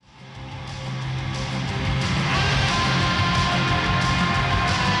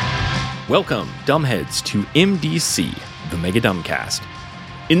Welcome, dumbheads, to MDC, the Mega Dumbcast.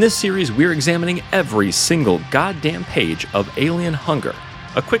 In this series, we're examining every single goddamn page of Alien Hunger,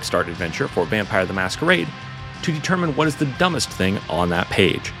 a quick start adventure for Vampire the Masquerade, to determine what is the dumbest thing on that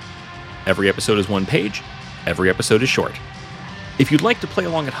page. Every episode is one page, every episode is short. If you'd like to play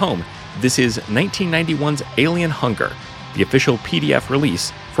along at home, this is 1991's Alien Hunger, the official PDF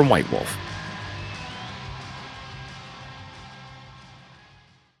release from White Wolf.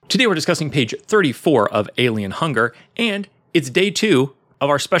 Today we're discussing page 34 of Alien Hunger, and it's day 2 of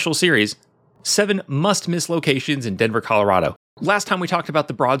our special series, 7 must-miss locations in Denver, Colorado. Last time we talked about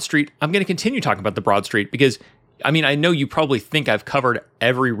the Broad Street. I'm going to continue talking about the Broad Street because, I know you probably think I've covered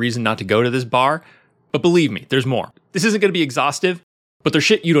every reason not to go to this bar, but believe me, there's more. This isn't going to be exhaustive, but there's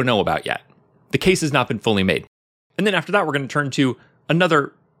shit you don't know about yet. The case has not been fully made. And then after that, we're going to turn to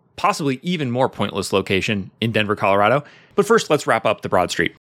another, possibly even more pointless location in Denver, Colorado. But first, let's wrap up the Broad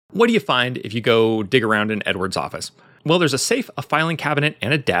Street. What do you find if you go dig around in Edward's office? Well, there's a safe, a filing cabinet,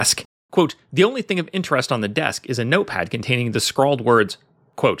 and a desk. Quote, the only thing of interest on the desk is a notepad containing the scrawled words,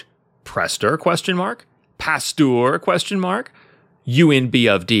 quote, Prester, question mark, Pasteur, question mark, UNB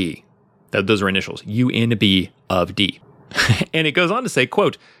of D. Those are initials, UNB of D. And it goes on to say,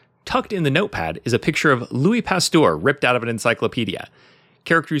 quote, tucked in the notepad is a picture of Louis Pasteur ripped out of an encyclopedia.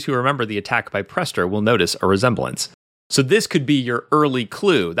 Characters who remember the attack by Prester will notice a resemblance. So this could be your early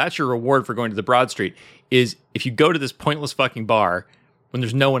clue. That's your reward for going to the Broad Street, is if you go to this pointless fucking bar when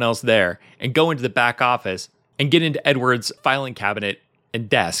there's no one else there and go into the back office and get into Edward's filing cabinet and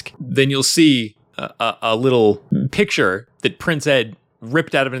desk, then you'll see a little picture that Prince Ed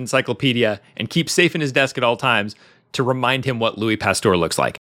ripped out of an encyclopedia and keeps safe in his desk at all times to remind him what Louis Pasteur looks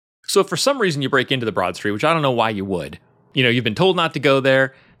like. So if for some reason you break into the Broad Street, which I don't know why you would, you've been told not to go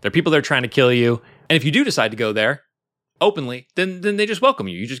there, there are people there trying to kill you, and if you do decide to go there, openly, then they just welcome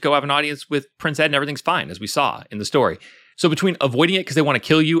you. You just go have an audience with Prince Ed and everything's fine, as we saw in the story. So between avoiding it because they want to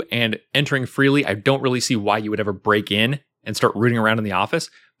kill you and entering freely, I don't really see why you would ever break in and start rooting around in the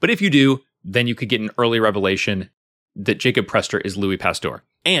office. But if you do, then you could get an early revelation that Jacob Prester is Louis Pasteur.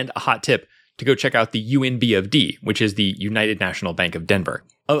 And a hot tip to go check out the UNB of D, which is the United National Bank of Denver.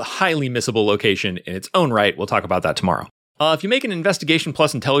 A highly missable location in its own right. We'll talk about that tomorrow. If you make an investigation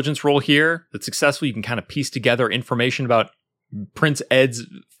plus intelligence roll here that's successful, you can kind of piece together information about Prince Ed's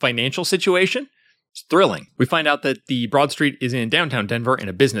financial situation. It's thrilling. We find out that the Broad Street is in downtown Denver in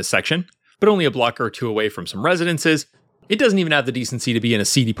a business section, but only a block or two away from some residences. It doesn't even have the decency to be in a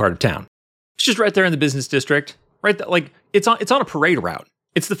seedy part of town. It's just right there in the business district, right? It's on a parade route.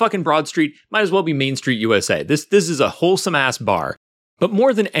 It's the fucking Broad Street. Might as well be Main Street, USA. This is a wholesome ass bar. But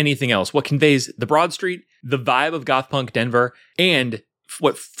more than anything else, what conveys the Broad Street, the vibe of goth punk Denver, and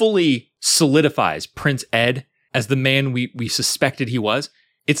what fully solidifies Prince Ed as the man we suspected he was,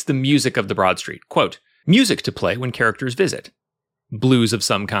 it's the music of the Broad Street. Quote, music to play when characters visit. Blues of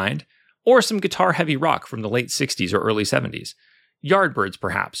some kind, or some guitar-heavy rock from the late 60s or early 70s. Yardbirds,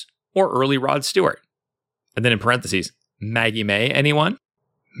 perhaps, or early Rod Stewart. And then in parentheses, Maggie May, anyone?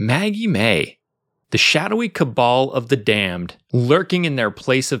 Maggie May. The shadowy cabal of the damned, lurking in their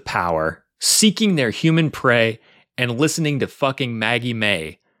place of power, seeking their human prey, and listening to fucking Maggie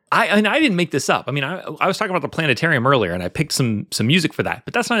May. I didn't make this up. I was talking about the planetarium earlier, and I picked some music for that,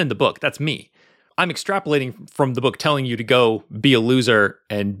 but that's not in the book. That's me. I'm extrapolating from the book telling you to go be a loser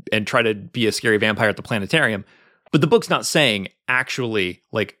and try to be a scary vampire at the planetarium, but the book's not saying actually,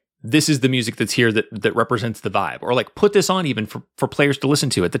 this is the music that's here that represents the vibe, or put this on even for players to listen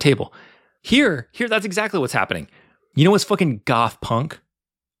to at the table. Here, that's exactly what's happening. You know what's fucking goth punk?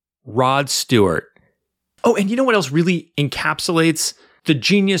 Rod Stewart. Oh, and you know what else really encapsulates the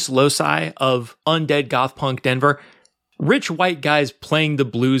genius loci of undead goth punk Denver? Rich white guys playing the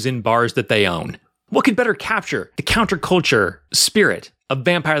blues in bars that they own. What could better capture the counterculture spirit of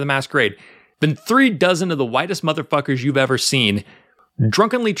Vampire the Masquerade than 36 of the whitest motherfuckers you've ever seen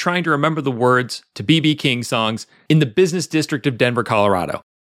drunkenly trying to remember the words to B.B. King songs in the business district of Denver, Colorado?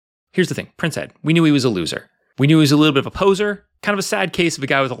 Here's the thing, Prince Ed, we knew he was a loser. We knew he was a little bit of a poser, kind of a sad case of a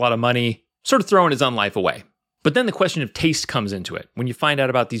guy with a lot of money, sort of throwing his own life away. But then the question of taste comes into it when you find out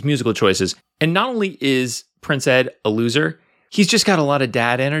about these musical choices. And not only is Prince Ed a loser, he's just got a lot of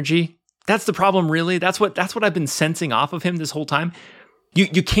dad energy. That's the problem, really. That's what I've been sensing off of him this whole time.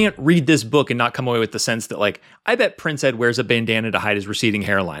 You can't read this book and not come away with the sense that, I bet Prince Ed wears a bandana to hide his receding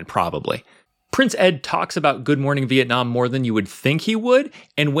hairline, probably. Prince Ed talks about Good Morning Vietnam more than you would think he would,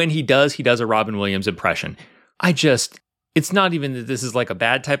 and when he does a Robin Williams impression. It's not even that this is a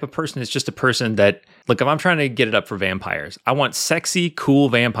bad type of person, it's just a person that, if I'm trying to get it up for vampires, I want sexy, cool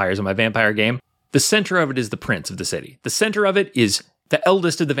vampires in my vampire game. The center of it is the prince of the city. The center of it is the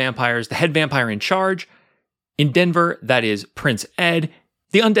eldest of the vampires, the head vampire in charge. In Denver, that is Prince Ed.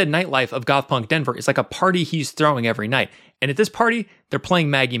 The undead nightlife of goth punk Denver is like a party he's throwing every night. And at this party, they're playing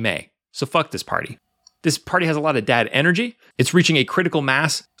Maggie May. So fuck this party. This party has a lot of dad energy. It's reaching a critical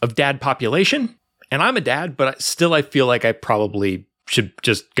mass of dad population. And I'm a dad, but still I feel like I probably should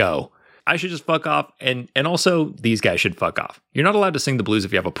just go. I should just fuck off. And also, these guys should fuck off. You're not allowed to sing the blues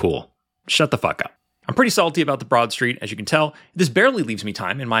if you have a pool. Shut the fuck up. I'm pretty salty about the Broad Street, as you can tell. This barely leaves me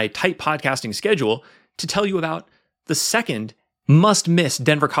time in my tight podcasting schedule to tell you about the second must-miss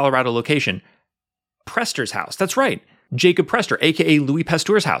Denver, Colorado location, Prester's house. That's right, Jacob Prester, aka Louis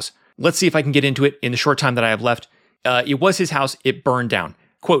Pasteur's house. Let's see if I can get into it in the short time that I have left. It was his house. It burned down.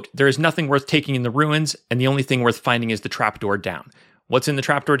 Quote, there is nothing worth taking in the ruins, and the only thing worth finding is the trapdoor down. What's in the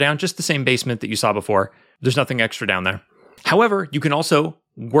trapdoor down? Just the same basement that you saw before. There's nothing extra down there. However, you can also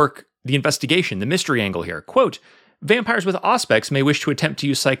work the investigation, the mystery angle here. Quote, vampires with auspex may wish to attempt to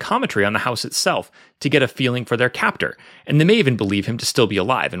use psychometry on the house itself to get a feeling for their captor, and they may even believe him to still be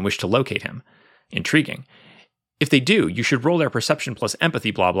alive and wish to locate him. Intriguing. If they do, you should roll their perception plus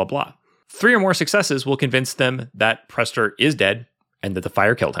empathy, blah, blah, blah. 3 or more successes will convince them that Prester is dead and that the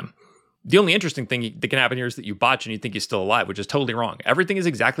fire killed him. The only interesting thing that can happen here is that you botch and you think he's still alive, which is totally wrong. Everything is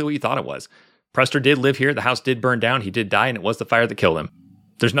exactly what you thought it was. Prester did live here, the house did burn down, he did die, and it was the fire that killed him.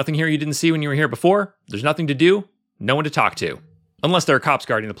 There's nothing here you didn't see when you were here before. There's nothing to do, no one to talk to. Unless there are cops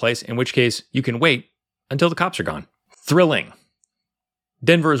guarding the place, in which case you can wait until the cops are gone. Thrilling.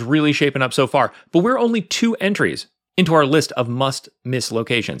 Denver is really shaping up so far, but we're only 2 entries into our list of must-miss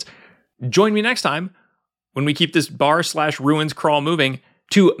locations. Join me next time when we keep this bar/ruins crawl moving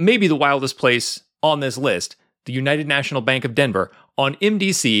to maybe the wildest place on this list, the United National Bank of Denver, on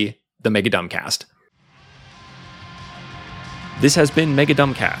MDC, the Mega Dumbcast. This has been Mega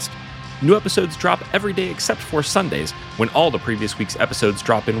Dumbcast. New episodes drop every day except for Sundays, when all the previous week's episodes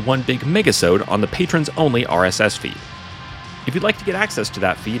drop in one big megasode on the patrons-only RSS feed. If you'd like to get access to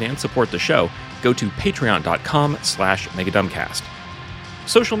that feed and support the show, go to patreon.com/megadumbcast.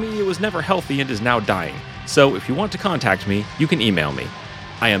 Social media was never healthy and is now dying, so if you want to contact me, you can email me.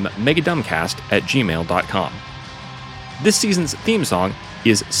 I am megadumbcast@gmail.com. This season's theme song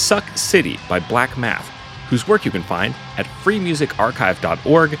is Suck City by Black Math, whose work you can find at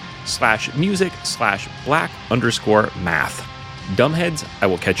freemusicarchive.org/music/black_math. Dumbheads, I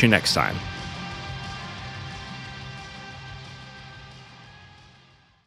will catch you next time.